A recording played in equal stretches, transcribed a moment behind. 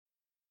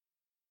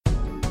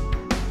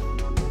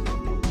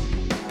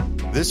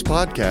This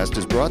podcast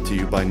is brought to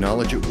you by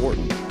Knowledge at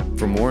Wharton.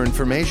 For more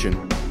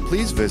information,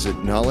 please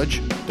visit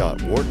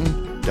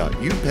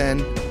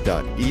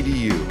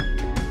knowledge.wharton.upenn.edu.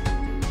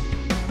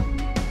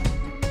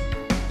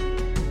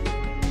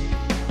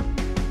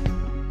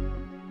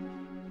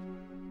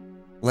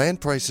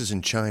 Land prices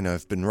in China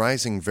have been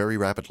rising very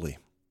rapidly.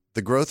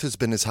 The growth has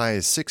been as high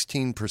as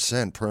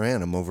 16% per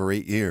annum over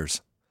 8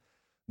 years.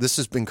 This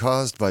has been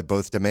caused by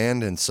both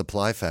demand and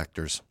supply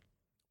factors.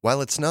 While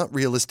it's not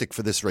realistic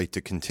for this rate to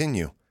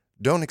continue,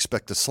 don't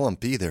expect a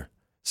slump either,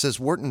 says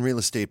Wharton real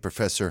estate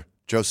professor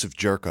Joseph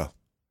Jerko.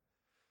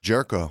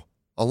 Jerko,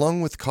 along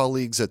with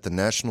colleagues at the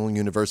National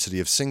University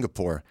of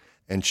Singapore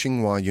and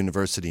Tsinghua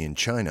University in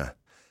China,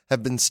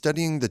 have been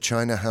studying the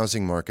China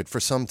housing market for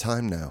some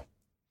time now.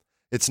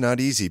 It's not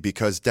easy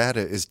because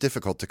data is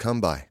difficult to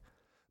come by,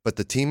 but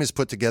the team has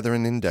put together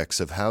an index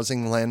of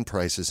housing land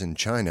prices in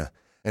China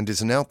and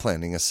is now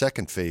planning a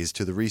second phase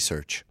to the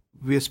research.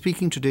 We are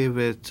speaking today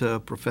with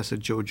Professor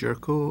Joe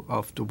Jerko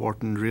of the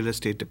Wharton Real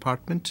Estate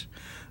Department.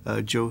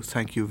 Joe,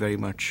 thank you very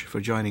much for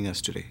joining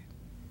us today.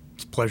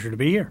 It's a pleasure to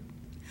be here.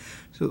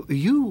 So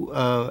you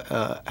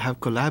have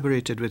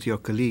collaborated with your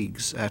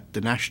colleagues at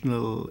the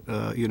National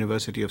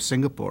University of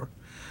Singapore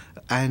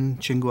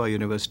and Tsinghua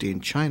University in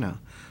China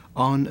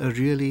on a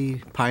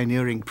really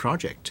pioneering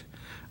project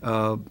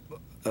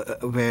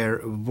where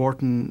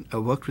Wharton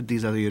worked with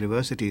these other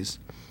universities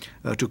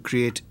to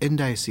create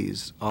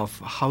indices of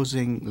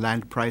housing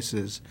land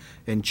prices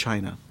in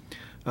China.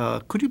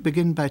 Could you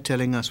begin by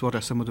telling us what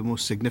are some of the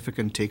most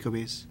significant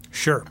takeaways?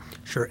 Sure.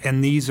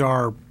 And these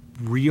are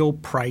real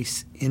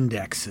price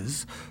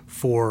indexes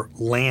for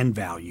land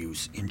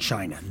values in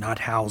China, not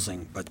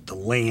housing, but the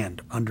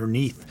land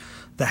underneath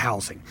the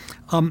housing.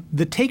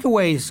 The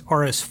takeaways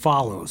are as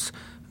follows.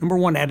 Number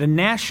one, at a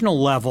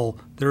national level,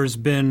 there has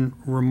been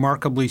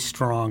remarkably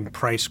strong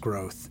price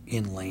growth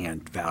in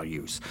land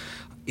values.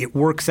 It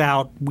works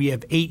out, we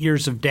have 8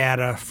 years of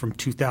data from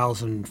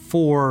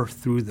 2004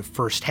 through the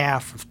first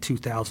half of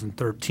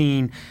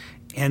 2013,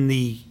 and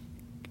the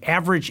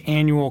average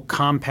annual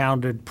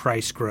compounded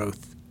price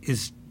growth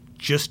is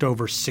just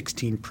over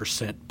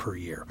 16% per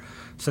year.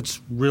 So that's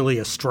really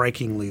a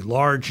strikingly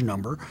large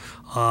number,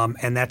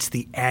 and that's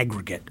the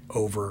aggregate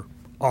over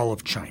all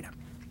of China.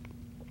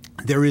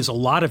 There is a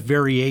lot of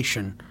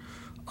variation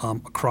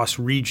across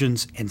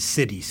regions and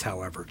cities,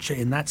 however.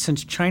 In that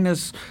sense,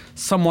 China's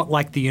somewhat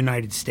like the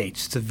United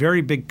States. It's a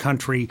very big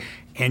country,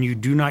 and you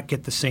do not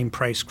get the same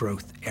price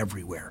growth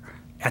everywhere.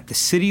 At the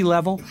city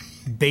level,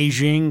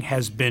 Beijing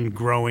has been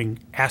growing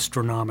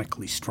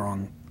astronomically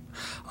strong,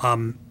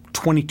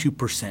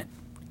 22%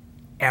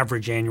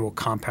 average annual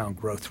compound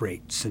growth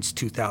rate since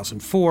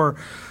 2004.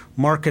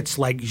 Markets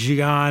like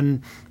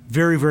Xi'an,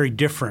 very, very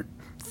different.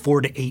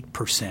 4 to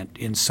 8%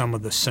 in some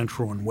of the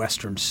central and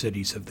western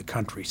cities of the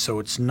country. So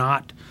it's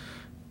not,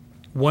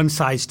 one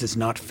size does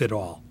not fit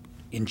all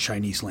in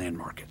Chinese land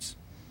markets.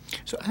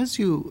 So as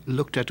you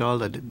looked at all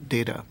the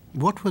data,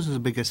 what was the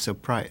biggest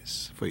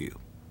surprise for you?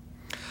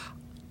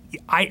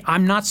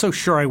 I'm not so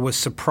sure I was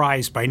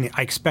surprised by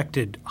I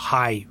expected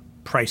high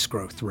price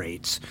growth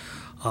rates.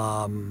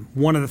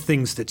 One of the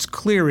things that's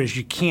clear is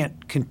you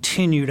can't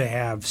continue to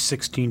have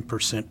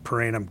 16%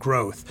 per annum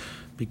growth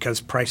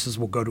because prices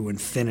will go to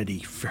infinity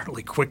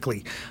fairly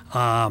quickly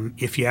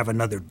if you have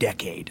another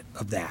decade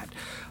of that.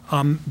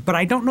 But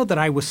I don't know that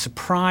I was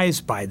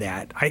surprised by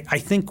that. I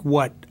think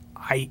what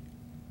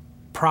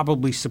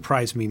probably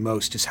surprised me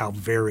most is how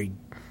varied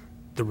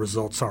the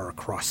results are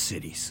across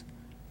cities.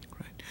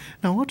 Right.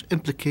 Now, what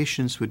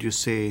implications would you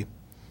say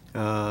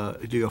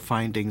do your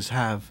findings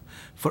have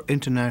for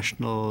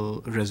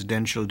international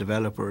residential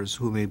developers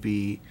who may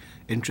be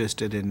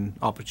interested in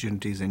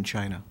opportunities in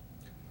China?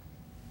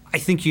 I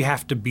think you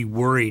have to be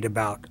worried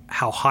about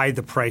how high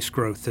the price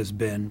growth has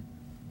been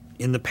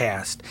in the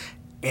past,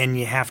 and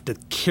you have to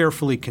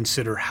carefully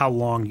consider how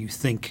long you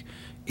think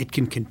it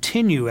can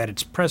continue at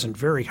its present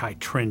very high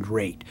trend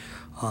rate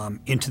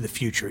into the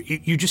future.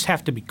 You just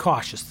have to be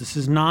cautious. This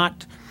is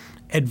not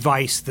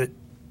advice that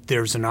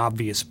there's an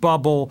obvious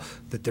bubble,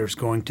 that there's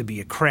going to be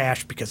a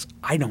crash, because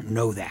I don't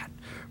know that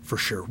for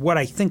sure. What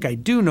I think I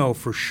do know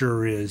for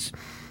sure is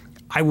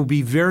I will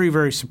be very,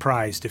 very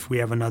surprised if we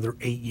have another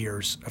 8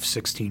 years of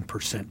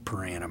 16%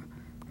 per annum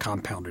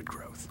compounded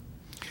growth.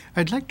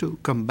 I'd like to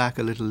come back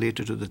a little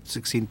later to the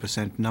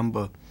 16%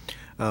 number,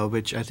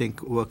 which I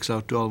think works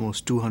out to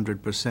almost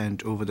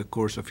 200% over the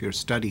course of your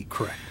study.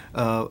 Correct.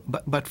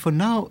 But for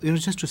now,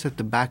 just to set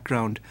the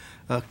background,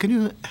 can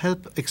you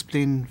help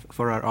explain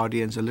for our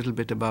audience a little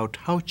bit about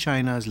how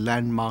China's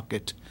land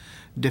market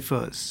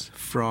differs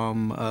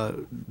from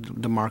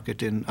the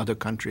market in other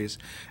countries,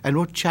 and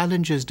what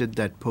challenges did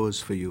that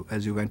pose for you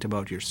as you went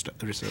about your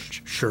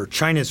research? Sure.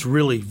 China's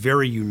really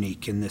very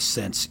unique in this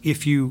sense.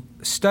 If you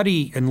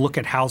study and look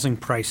at housing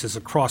prices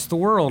across the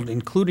world,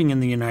 including in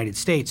the United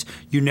States,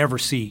 you never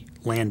see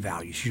land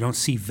values. You don't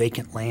see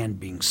vacant land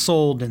being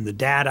sold in the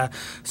data.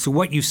 So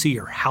what you see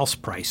are house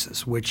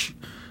prices, which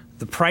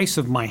the price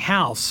of my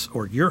house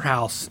or your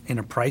house in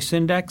a price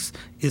index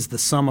is the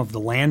sum of the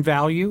land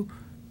value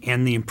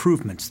and the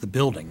improvements, the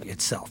building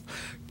itself.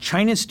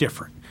 China's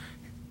different.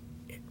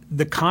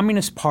 The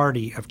Communist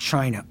Party of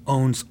China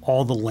owns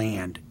all the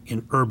land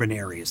in urban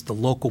areas. The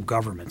local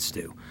governments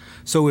do.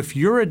 So if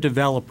you're a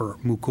developer,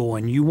 Mukul,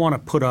 and you want to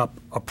put up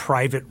a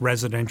private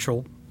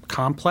residential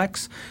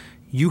complex,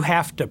 you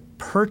have to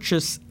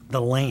purchase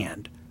the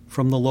land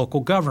from the local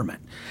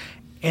government.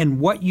 And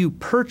what you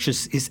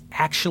purchase is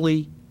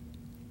actually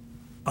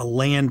a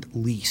land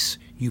lease.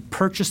 You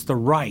purchase the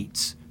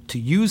rights to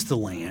use the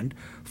land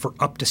for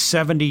up to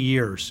 70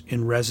 years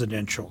in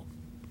residential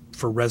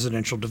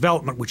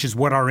development, which is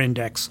what our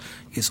index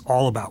is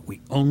all about.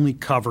 We only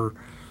cover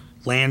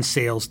land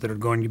sales that are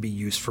going to be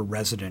used for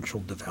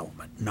residential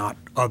development, not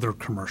other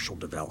commercial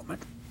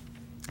development.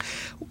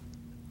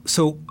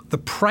 So the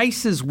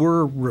prices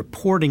we're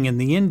reporting and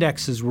the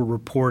indexes we're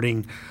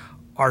reporting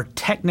are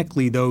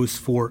technically those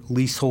for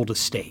leasehold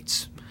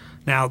estates.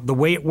 Now, the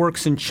way it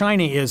works in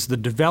China is the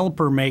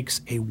developer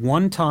makes a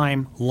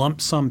one-time lump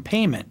sum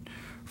payment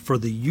for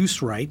the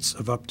use rights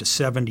of up to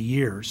 70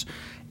 years,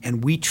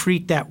 and we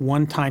treat that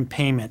one-time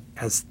payment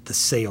as the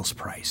sales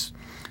price.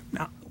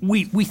 Now,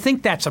 we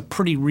think that's a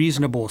pretty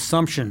reasonable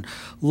assumption,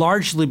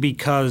 largely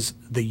because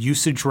the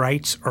usage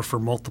rights are for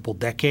multiple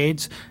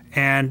decades,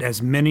 and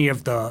as many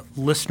of the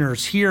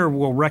listeners here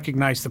will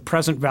recognize, the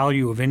present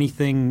value of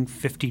anything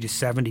 50 to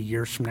 70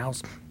 years from now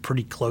is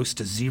pretty close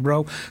to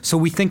zero. So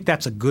we think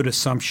that's a good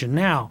assumption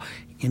now.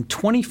 In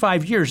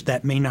 25 years,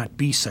 that may not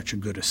be such a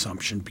good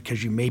assumption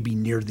because you may be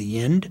near the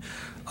end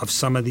of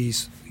some of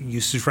these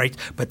usage rights,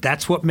 but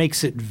that's what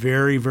makes it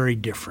very, very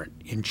different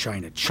in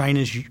China.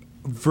 China's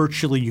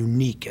virtually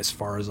unique as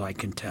far as I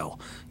can tell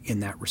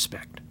in that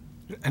respect.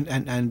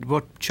 And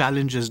what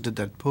challenges did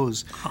that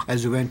pose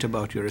as you went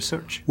about your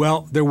research?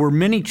 Well, there were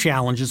many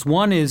challenges.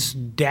 One is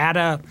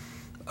data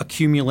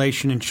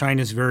accumulation in China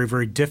is very,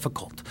 very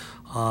difficult.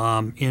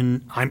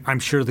 I'm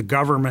sure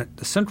the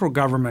central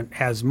government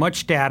has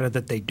much data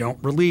that they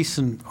don't release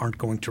and aren't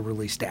going to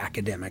release to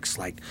academics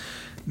like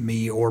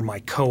me or my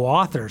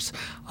co-authors.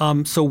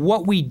 So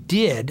what we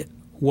did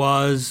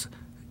was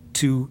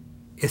to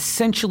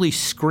essentially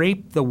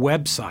scrape the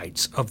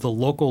websites of the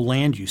local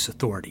land use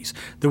authorities.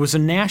 There was a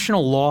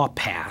national law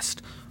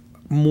passed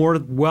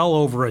well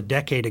over a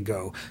decade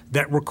ago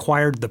that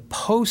required the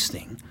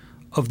posting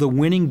of the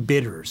winning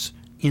bidders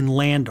in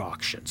land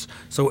auctions.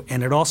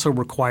 And it also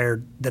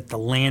required that the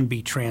land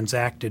be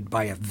transacted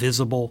by a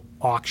visible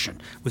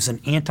auction. It was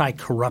an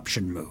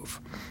anti-corruption move.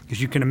 As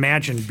you can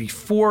imagine,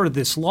 before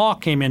this law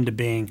came into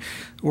being,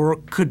 or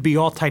it could be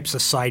all types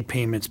of side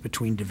payments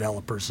between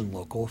developers and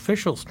local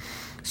officials.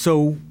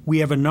 So we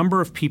have a number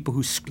of people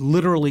who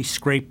literally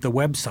scrape the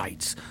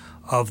websites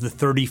of the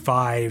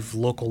 35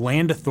 local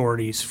land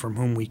authorities from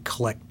whom we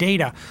collect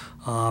data.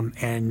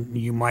 And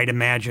you might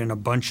imagine a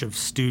bunch of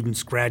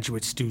students,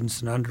 graduate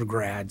students and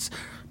undergrads,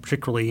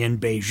 particularly in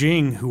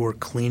Beijing, who are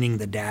cleaning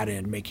the data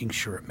and making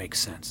sure it makes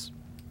sense.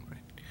 Right.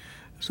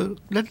 So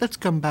let's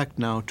come back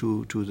now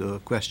to the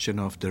question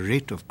of the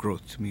rate of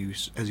growth. I mean,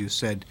 as you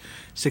said,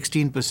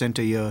 16%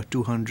 a year,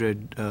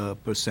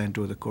 200%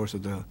 over the course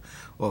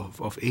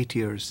of 8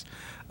 years.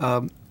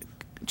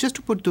 Just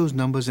to put those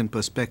numbers in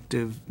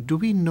perspective, do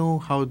we know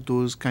how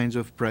those kinds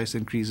of price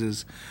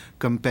increases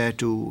compare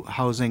to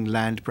housing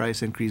land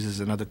price increases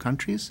in other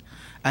countries?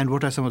 And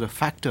what are some of the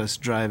factors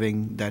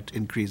driving that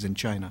increase in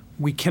China?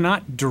 We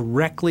cannot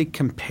directly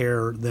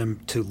compare them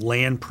to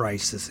land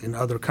prices in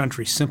other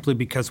countries simply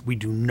because we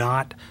do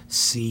not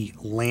see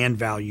land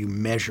value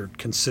measured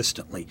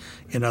consistently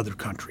in other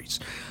countries.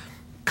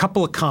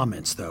 Couple of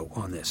comments, though,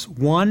 on this.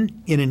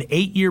 One, in an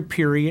 8-year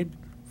period,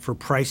 for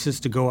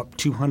prices to go up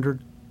 200%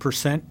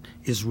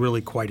 is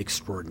really quite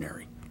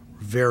extraordinary,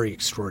 very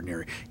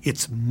extraordinary.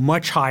 It's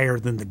much higher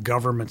than the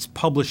government's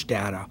published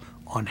data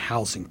on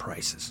housing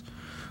prices,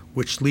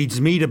 which leads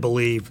me to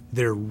believe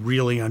they're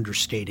really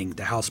understating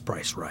the house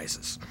price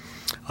rises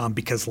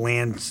because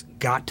land's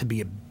got to be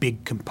a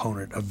big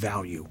component of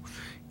value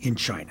in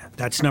China.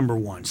 That's number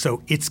one.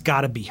 So it's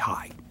got to be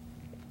high.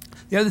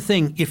 The other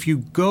thing, if you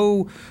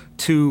go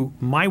to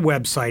my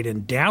website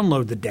and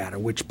download the data,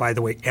 which, by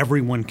the way,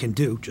 everyone can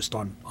do just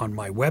on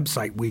my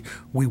website, we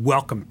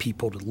welcome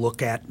people to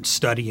look at and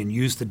study and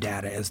use the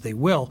data as they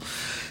will,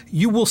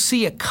 you will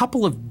see a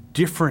couple of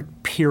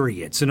different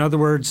periods. In other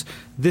words,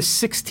 this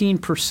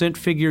 16%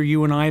 figure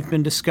you and I have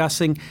been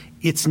discussing,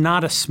 it's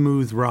not a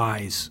smooth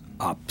rise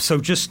up. So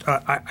just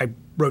I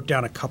wrote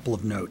down a couple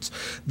of notes.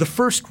 The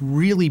first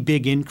really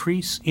big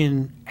increase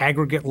in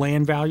aggregate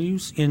land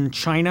values in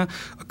China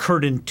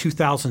occurred in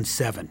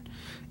 2007.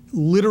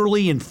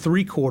 Literally in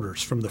 3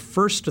 quarters, from the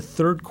first to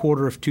third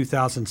quarter of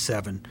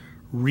 2007,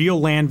 real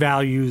land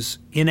values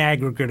in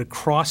aggregate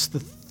across the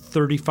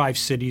 35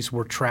 cities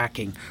we're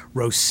tracking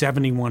rose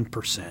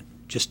 71%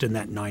 just in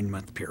that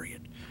 9-month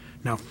period.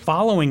 Now,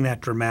 following that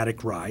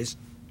dramatic rise,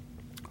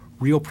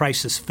 real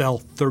prices fell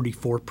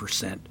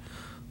 34%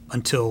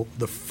 until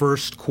the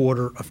first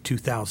quarter of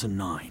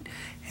 2009.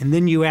 And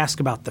then you ask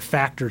about the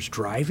factors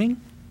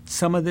driving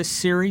some of this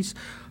series.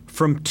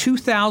 From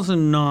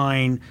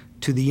 2009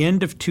 to the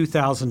end of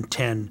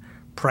 2010,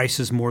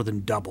 prices more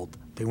than doubled.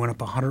 They went up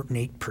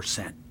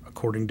 108%,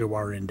 according to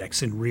our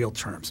index, in real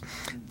terms.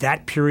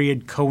 That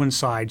period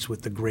coincides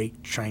with the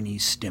great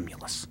Chinese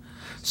stimulus.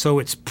 So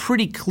it's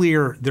pretty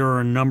clear there are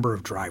a number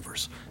of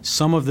drivers.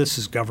 Some of this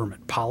is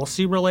government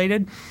policy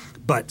related,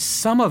 but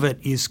some of it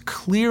is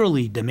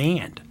clearly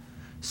demand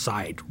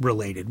side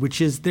related,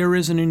 which is there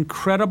is an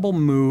incredible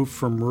move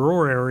from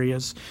rural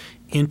areas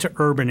into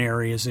urban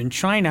areas in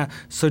China.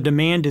 So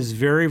demand is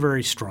very,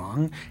 very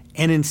strong.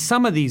 And in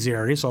some of these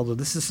areas, although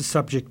this is the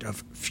subject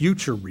of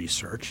future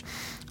research,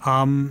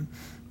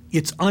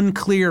 it's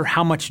unclear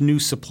how much new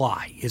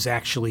supply is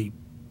actually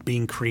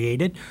being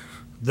created.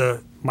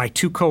 My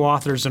two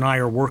co-authors and I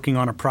are working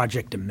on a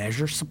project to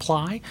measure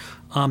supply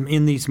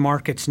in these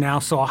markets now,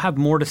 so I'll have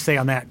more to say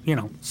on that,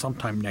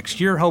 sometime next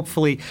year,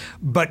 hopefully.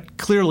 But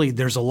clearly,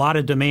 there's a lot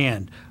of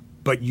demand.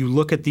 But you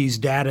look at these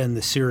data in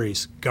the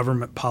series,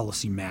 government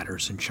policy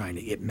matters in China.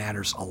 It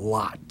matters a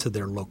lot to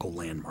their local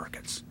land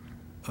markets.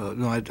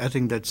 No, I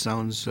think that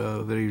sounds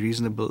very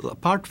reasonable.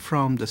 Apart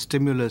from the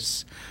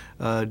stimulus,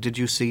 did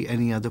you see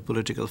any other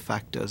political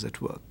factors at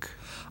work?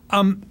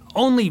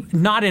 Only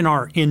not in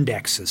our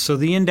indexes. So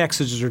the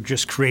indexes are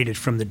just created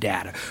from the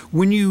data.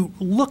 When you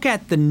look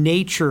at the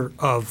nature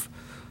of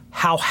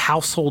how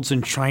households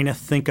in China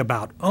think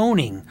about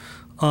owning,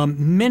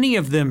 many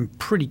of them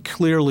pretty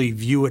clearly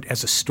view it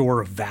as a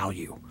store of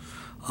value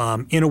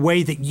in a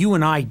way that you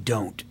and I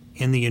don't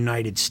in the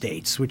United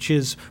States, which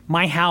is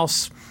my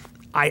house.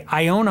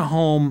 I own a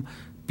home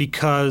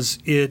because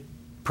it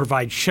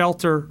provides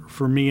shelter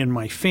for me and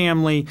my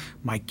family.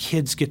 My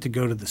kids get to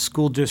go to the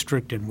school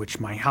district in which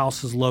my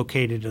house is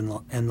located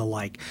and the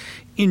like.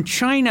 In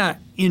China,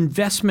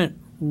 investment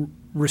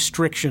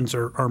restrictions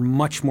are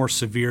much more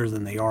severe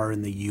than they are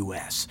in the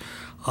U.S.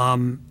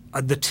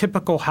 The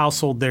typical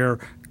household there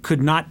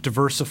could not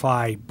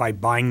diversify by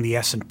buying the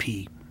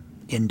S&P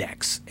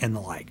index and the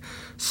like.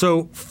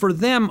 So for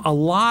them, a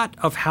lot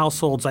of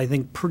households, I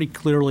think, pretty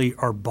clearly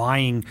are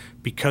buying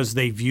because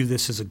they view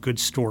this as a good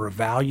store of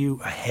value,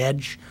 a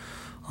hedge,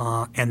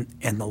 and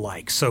the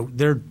like. So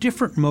there are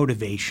different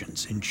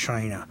motivations in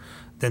China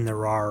than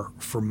there are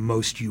for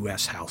most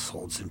U.S.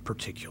 households in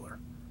particular.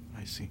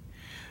 I see.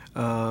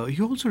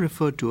 You also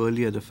referred to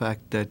earlier the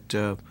fact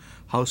that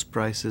house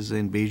prices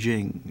in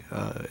Beijing,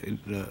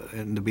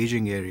 in the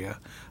Beijing area,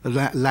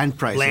 land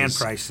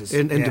prices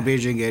in the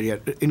Beijing area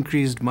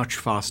increased much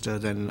faster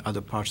than other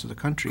parts of the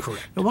country.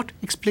 Correct. Now, what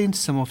explains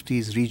some of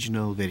these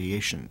regional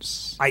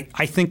variations?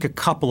 I think a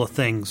couple of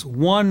things.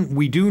 One,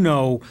 we do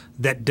know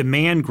that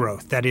demand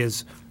growth, that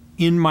is,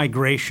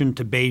 in-migration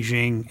to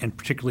Beijing and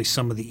particularly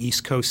some of the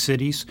East Coast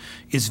cities,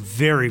 is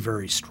very,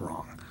 very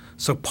strong.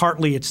 So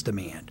partly it's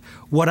demand.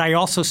 What I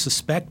also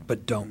suspect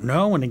but don't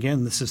know, and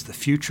again, this is the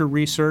future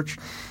research,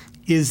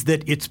 is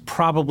that it's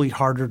probably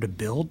harder to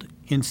build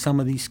in some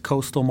of these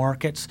coastal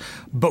markets.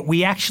 But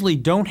we actually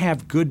don't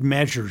have good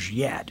measures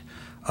yet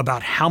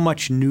about how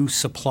much new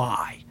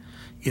supply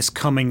is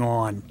coming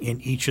on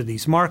in each of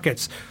these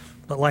markets.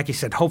 But like I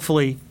said,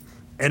 hopefully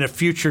at a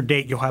future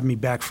date, you'll have me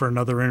back for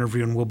another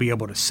interview and we'll be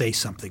able to say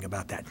something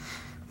about that.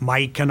 My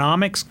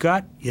economics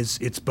gut is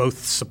it's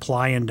both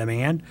supply and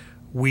demand.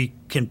 We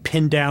can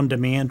pin down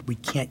demand. We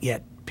can't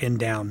yet pin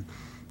down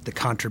the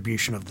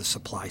contribution of the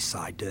supply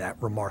side to that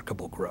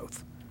remarkable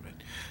growth. Right.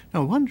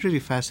 Now, one really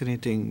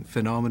fascinating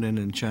phenomenon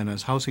in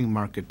China's housing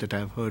market that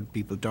I've heard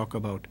people talk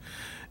about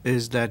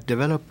is that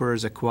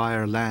developers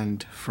acquire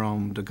land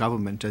from the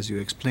government, as you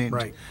explained.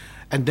 Right.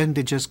 And then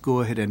they just go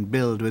ahead and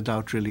build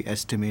without really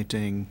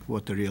estimating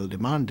what the real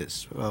demand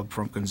is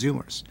from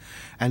consumers.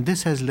 And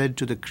this has led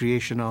to the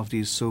creation of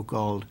these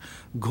so-called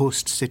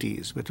ghost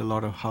cities with a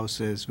lot of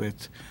houses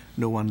with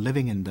no one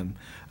living in them.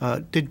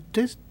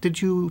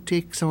 Did you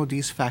take some of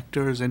these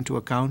factors into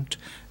account?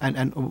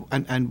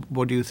 And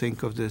what do you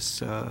think of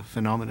this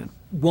phenomenon?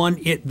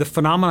 One, the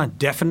phenomenon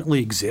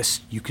definitely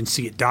exists. You can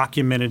see it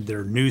documented.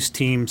 There are news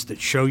teams that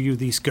show you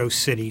these ghost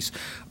cities.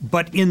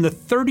 But in the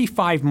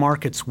 35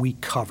 markets we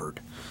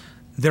covered,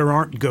 there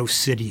aren't ghost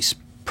cities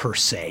per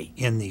se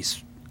in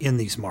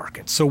these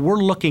markets. So we're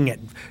looking at,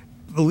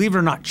 believe it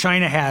or not,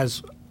 China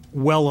has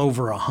well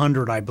over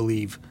 100, I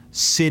believe,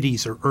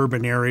 cities or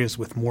urban areas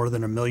with more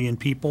than 1 million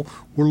people.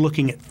 We're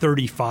looking at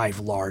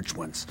 35 large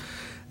ones.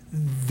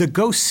 The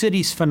ghost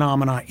cities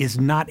phenomena is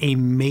not a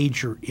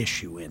major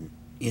issue in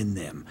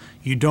them.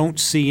 You don't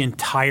see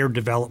entire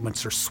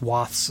developments or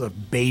swaths of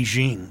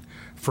Beijing,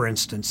 for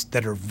instance,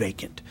 that are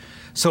vacant.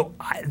 So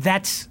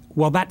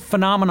while that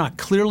phenomena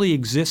clearly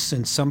exists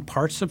in some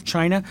parts of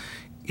China,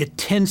 it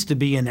tends to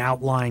be in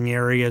outlying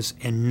areas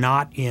and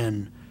not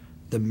in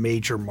the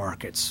major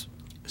markets.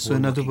 So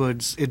in other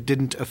words, it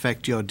didn't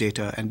affect your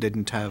data and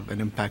didn't have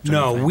an impact on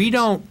No,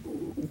 your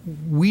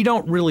we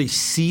don't really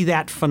see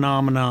that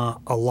phenomena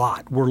a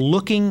lot. We're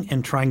looking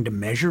and trying to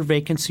measure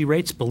vacancy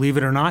rates. Believe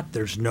it or not,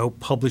 there's no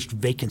published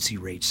vacancy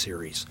rate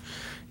series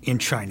in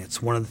China.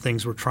 It's one of the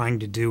things we're trying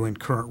to do in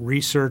current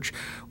research.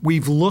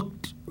 We've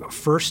looked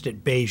first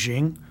at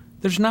Beijing.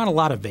 There's not a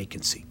lot of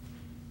vacancy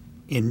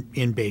in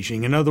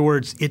Beijing. In other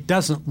words, it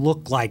doesn't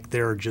look like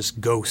there are just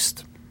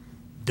ghost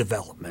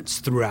developments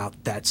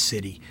throughout that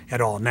city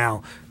at all.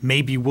 Now,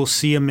 maybe we'll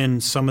see them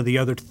in some of the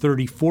other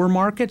 34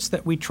 markets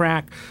that we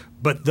track,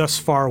 but thus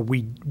far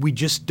we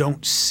just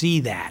don't see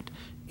that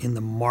in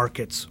the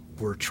markets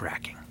we're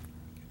tracking.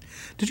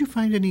 Did you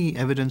find any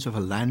evidence of a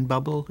land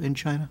bubble in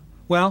China?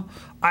 Well,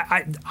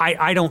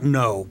 I don't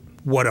know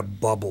what a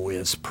bubble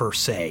is per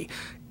se.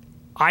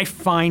 I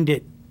find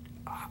it,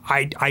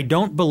 I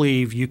don't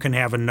believe you can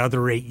have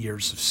another 8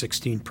 years of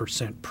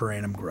 16% per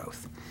annum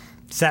growth.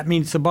 Does that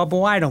mean it's a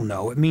bubble? I don't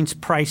know. It means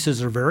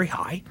prices are very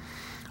high.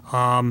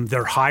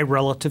 They're high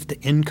relative to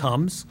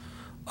incomes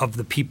of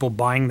the people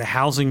buying the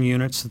housing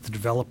units that the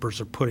developers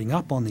are putting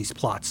up on these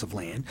plots of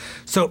land.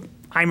 So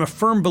I'm a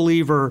firm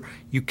believer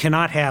you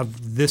cannot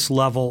have this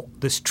level,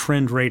 this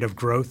trend rate of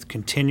growth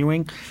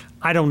continuing.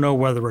 I don't know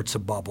whether it's a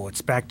bubble.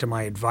 It's back to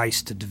my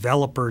advice to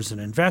developers and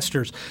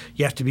investors.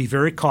 You have to be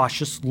very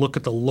cautious, look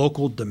at the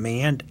local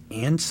demand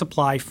and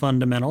supply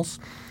fundamentals.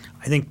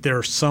 I think there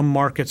are some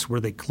markets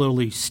where they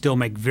clearly still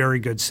make very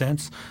good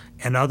sense,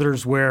 and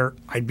others where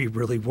I'd be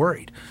really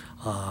worried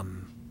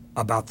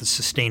about the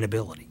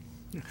sustainability.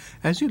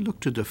 As you look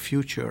to the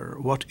future,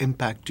 what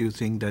impact do you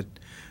think that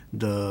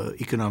the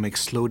economic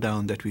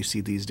slowdown that we see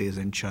these days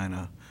in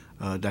China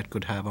that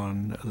could have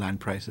on land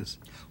prices?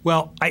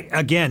 Well,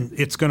 again,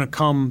 it's going to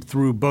come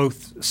through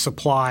both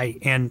supply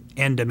and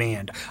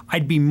demand.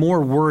 I'd be more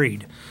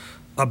worried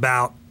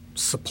about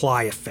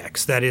supply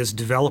effects, that is,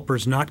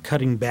 developers not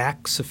cutting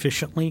back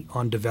sufficiently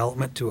on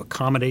development to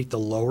accommodate the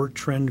lower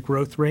trend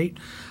growth rate.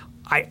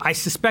 I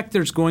suspect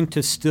there's going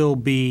to still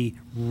be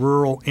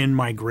rural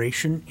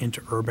in-migration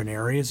into urban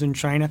areas in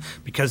China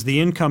because the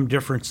income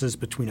differences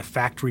between a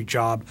factory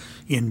job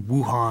in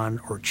Wuhan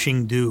or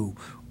Chengdu,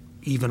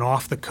 even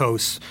off the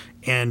coast,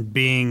 and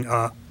being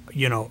a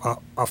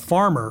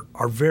farmer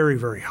are very,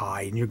 very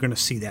high, and you're going to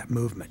see that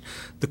movement.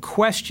 The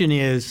question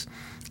is,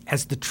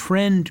 as the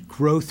trend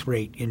growth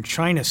rate in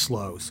China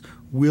slows,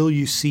 will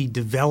you see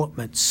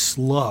development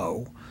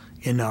slow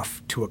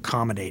enough to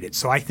accommodate it?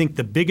 So I think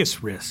the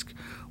biggest risk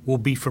will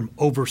be from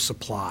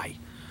oversupply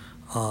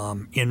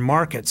in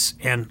markets.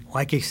 And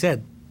like I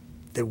said,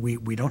 that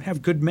we don't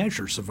have good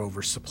measures of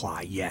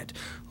oversupply yet,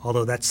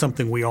 although that's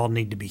something we all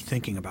need to be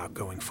thinking about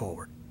going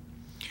forward.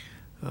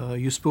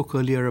 You spoke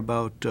earlier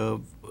about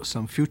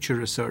some future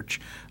research.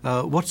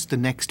 What's the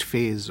next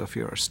phase of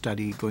your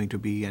study going to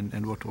be,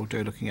 and what are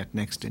you looking at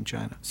next in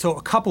China? So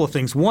a couple of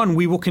things. One,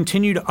 we will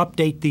continue to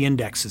update the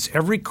indexes.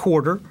 Every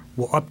quarter,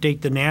 we'll update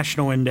the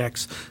national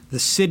index. The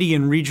city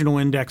and regional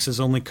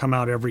indexes only come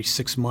out every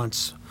 6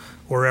 months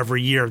or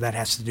every year. That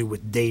has to do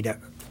with data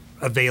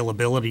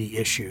availability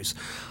issues.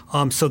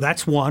 So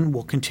that's one.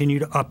 We'll continue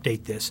to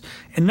update this.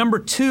 And number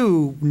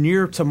two,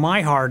 near to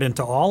my heart and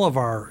to all of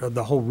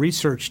the whole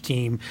research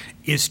team,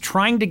 is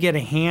trying to get a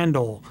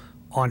handle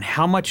on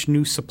how much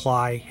new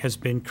supply has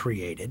been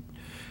created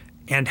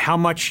and how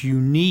much you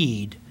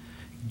need,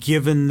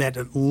 given that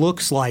it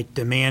looks like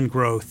demand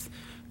growth,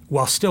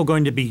 while still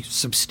going to be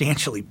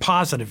substantially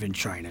positive in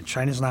China.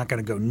 China's not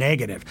going to go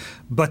negative.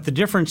 But the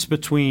difference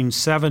between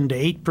 7 to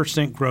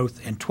 8%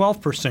 growth and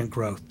 12%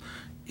 growth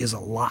is a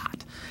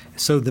lot.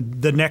 So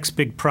the next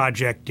big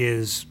project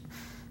is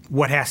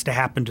what has to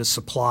happen to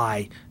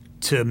supply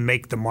to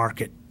make the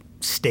market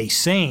stay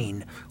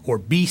sane or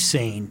be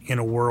sane in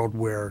a world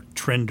where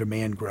trend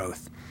demand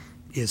growth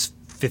is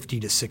 50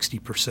 to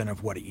 60%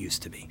 of what it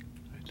used to be.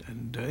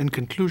 And in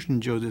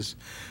conclusion, Joe,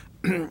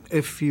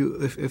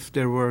 if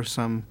there were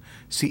some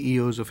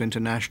CEOs of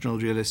international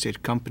real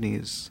estate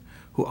companies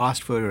who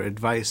asked for your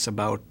advice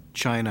about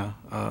China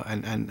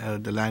and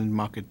the land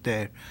market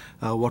there,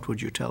 what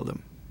would you tell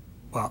them?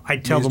 Well,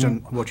 I'd tell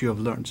them what you have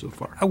learned so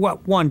far.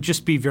 Well, one,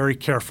 just be very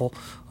careful.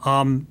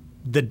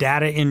 The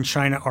data in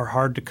China are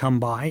hard to come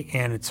by,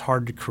 and it's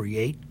hard to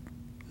create.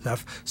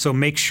 So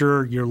make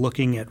sure you're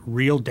looking at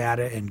real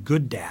data and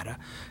good data.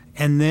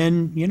 And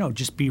then,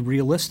 just be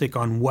realistic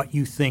on what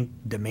you think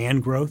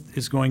demand growth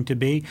is going to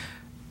be.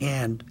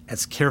 And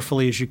as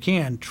carefully as you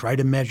can, try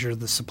to measure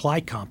the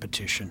supply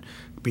competition.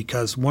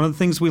 Because one of the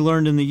things we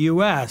learned in the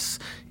U.S.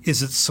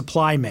 is that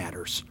supply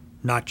matters,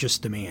 not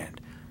just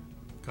demand.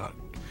 Got it.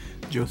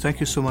 Joe, thank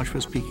you so much for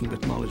speaking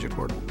with Knowledge at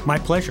Wharton. My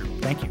pleasure.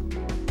 Thank you.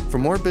 For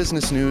more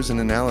business news and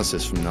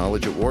analysis from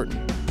Knowledge at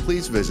Wharton,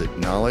 please visit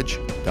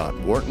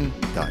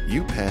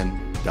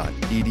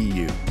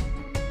knowledge.wharton.upenn.edu.